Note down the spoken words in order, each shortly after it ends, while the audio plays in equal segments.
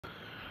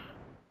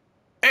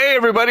Hey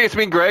everybody, it's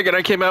me Greg, and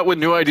I came out with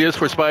new ideas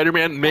for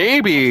Spider-Man.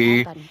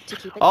 Maybe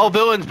all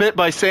villains bit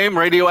by same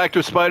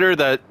radioactive spider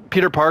that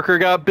Peter Parker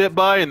got bit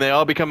by, and they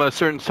all become a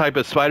certain type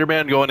of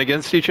Spider-Man going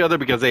against each other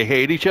because they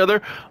hate each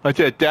other. I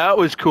thought that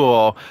was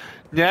cool.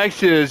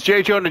 Next is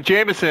J. Jonah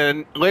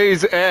Jameson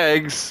lays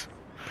eggs,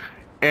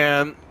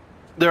 and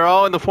they're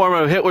all in the form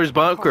of Hitler's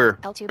bunker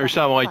or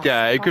something like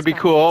that. It could be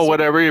cool,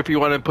 whatever. If you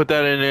want to put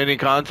that in any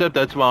concept,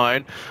 that's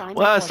fine.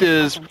 Last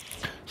is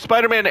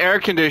Spider-Man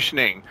air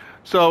conditioning.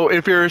 So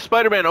if your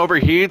Spider-Man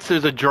overheats,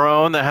 there's a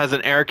drone that has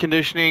an air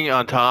conditioning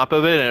on top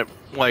of it, and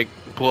it like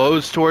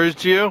blows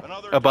towards you,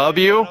 above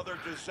you.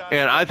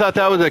 And I thought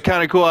that was a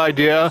kind of cool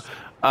idea.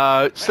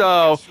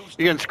 So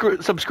you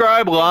can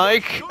subscribe,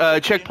 like,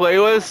 check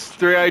playlists,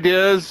 3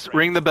 ideas,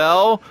 ring the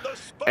bell.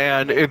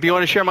 And if you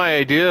want to share my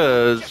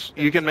ideas,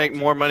 you can make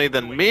more money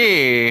than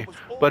me,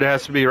 but it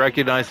has to be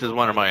recognized as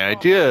one of my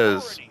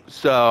ideas.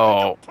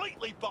 So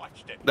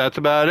that's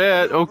about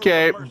it.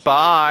 Okay,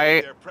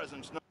 bye.